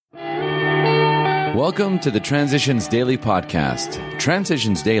Welcome to the Transitions Daily podcast.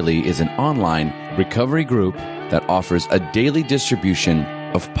 Transitions Daily is an online recovery group that offers a daily distribution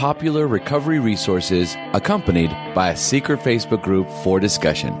of popular recovery resources accompanied by a secret Facebook group for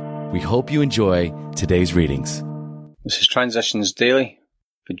discussion. We hope you enjoy today's readings. This is Transitions Daily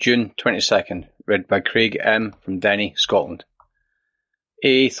for June 22nd, read by Craig M. from Denny, Scotland.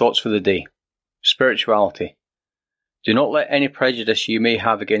 AA Thoughts for the Day. Spirituality. Do not let any prejudice you may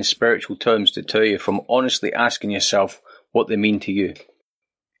have against spiritual terms deter you from honestly asking yourself what they mean to you.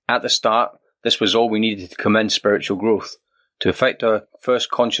 At the start, this was all we needed to commence spiritual growth, to effect our first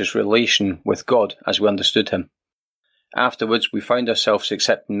conscious relation with God as we understood Him. Afterwards, we found ourselves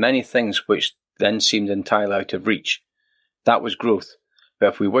accepting many things which then seemed entirely out of reach. That was growth, but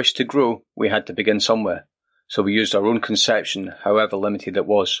if we wished to grow, we had to begin somewhere, so we used our own conception, however limited it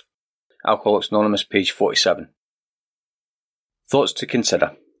was. Alcoholics Anonymous, page 47. Thoughts to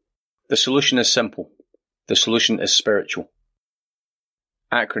consider. The solution is simple. The solution is spiritual.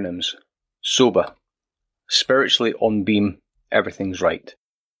 Acronyms. Sober. Spiritually on beam. Everything's right.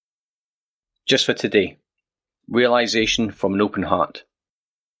 Just for today. Realization from an open heart.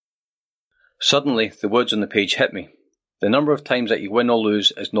 Suddenly, the words on the page hit me. The number of times that you win or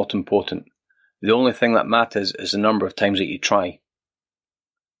lose is not important. The only thing that matters is the number of times that you try.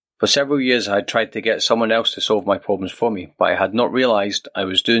 For several years I had tried to get someone else to solve my problems for me, but I had not realized I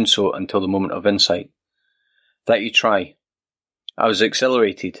was doing so until the moment of insight. That you try. I was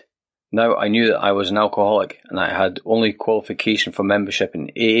exhilarated. Now I knew that I was an alcoholic, and I had only qualification for membership in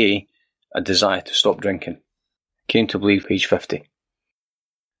AA, a desire to stop drinking. Came to believe, page 50.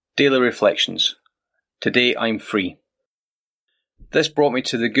 Daily Reflections. Today I'm free. This brought me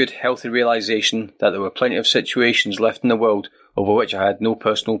to the good, healthy realization that there were plenty of situations left in the world over which I had no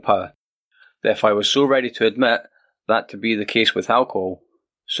personal power. That if I was so ready to admit that to be the case with alcohol,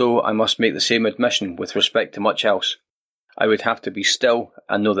 so I must make the same admission with respect to much else. I would have to be still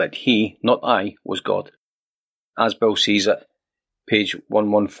and know that He, not I, was God. As Bill sees it, page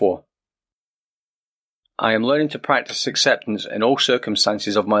 114. I am learning to practice acceptance in all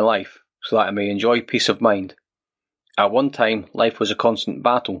circumstances of my life, so that I may enjoy peace of mind. At one time, life was a constant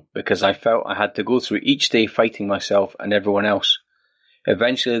battle because I felt I had to go through each day fighting myself and everyone else.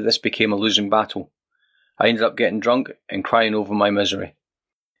 Eventually, this became a losing battle. I ended up getting drunk and crying over my misery.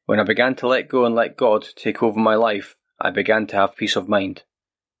 When I began to let go and let God take over my life, I began to have peace of mind.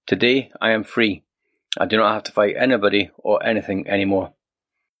 Today, I am free. I do not have to fight anybody or anything anymore.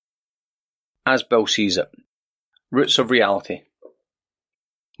 As Bill sees it. Roots of reality.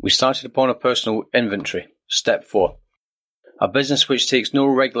 We started upon a personal inventory. Step 4. A business which takes no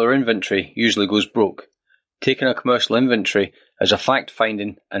regular inventory usually goes broke. Taking a commercial inventory is a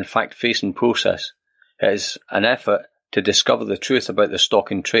fact-finding and fact-facing process. It is an effort to discover the truth about the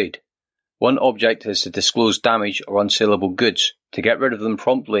stock in trade. One object is to disclose damaged or unsaleable goods, to get rid of them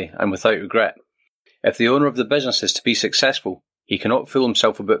promptly and without regret. If the owner of the business is to be successful, he cannot fool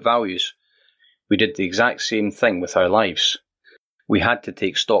himself about values. We did the exact same thing with our lives. We had to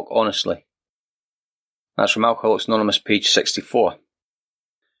take stock honestly. That's from Alcoholics Anonymous, page 64.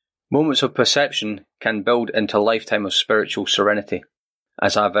 Moments of perception can build into a lifetime of spiritual serenity,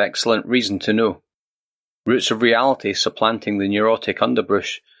 as I have excellent reason to know. Roots of reality supplanting the neurotic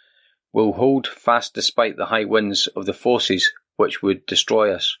underbrush will hold fast despite the high winds of the forces which would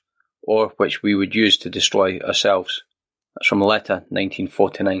destroy us, or which we would use to destroy ourselves. That's from Letter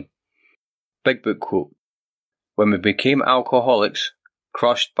 1949. Big Book quote. When we became alcoholics,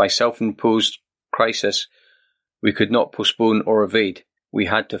 crushed by self-imposed crisis, we could not postpone or evade. We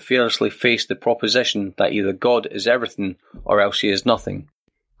had to fearlessly face the proposition that either God is everything or else He is nothing.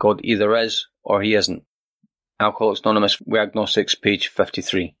 God either is or He isn't. Alcoholics Anonymous, We Agnostics, page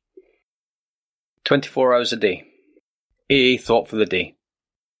 53. 24 hours a day. AA Thought for the Day.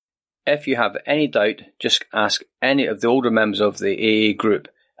 If you have any doubt, just ask any of the older members of the AA group,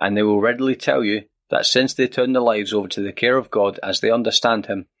 and they will readily tell you that since they turned their lives over to the care of God as they understand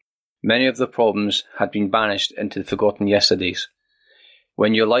Him, many of the problems had been banished into the forgotten yesterdays.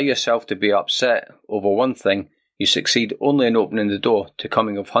 When you allow yourself to be upset over one thing, you succeed only in opening the door to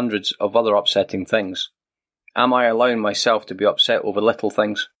coming of hundreds of other upsetting things. Am I allowing myself to be upset over little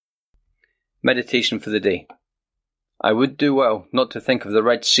things? Meditation for the day. I would do well not to think of the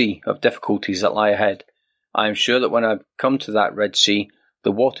Red Sea of difficulties that lie ahead. I am sure that when I come to that Red Sea,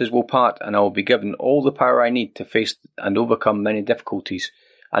 the waters will part and I will be given all the power I need to face and overcome many difficulties,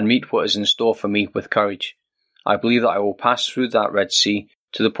 and meet what is in store for me with courage. I believe that I will pass through that Red Sea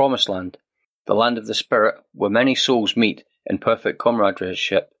to the Promised Land, the land of the Spirit, where many souls meet in perfect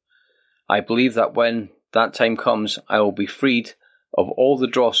comradeship. I believe that when that time comes, I will be freed of all the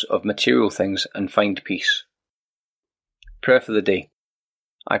dross of material things and find peace. Prayer for the day.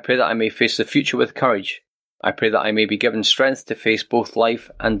 I pray that I may face the future with courage. I pray that I may be given strength to face both life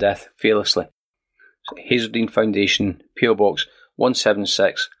and death fearlessly. Hazeldean Foundation, P.O. Box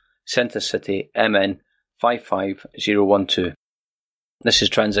 176, Centre City, MN 55012. This is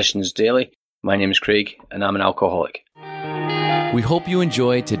Transitions Daily. My name is Craig, and I'm an alcoholic. We hope you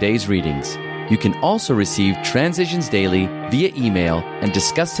enjoyed today's readings. You can also receive Transitions Daily via email and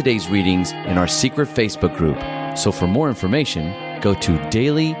discuss today's readings in our secret Facebook group. So for more information, go to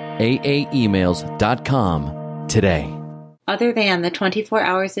dailyaaemails.com today. Other than the 24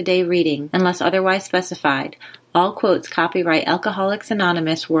 hours a day reading, unless otherwise specified, all quotes copyright Alcoholics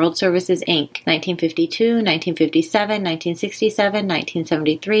Anonymous World Services, Inc., 1952, 1957, 1967,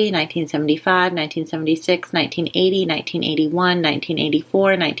 1973, 1975, 1976, 1980, 1981, 1984,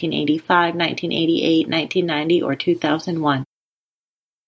 1985, 1988, 1990, or 2001.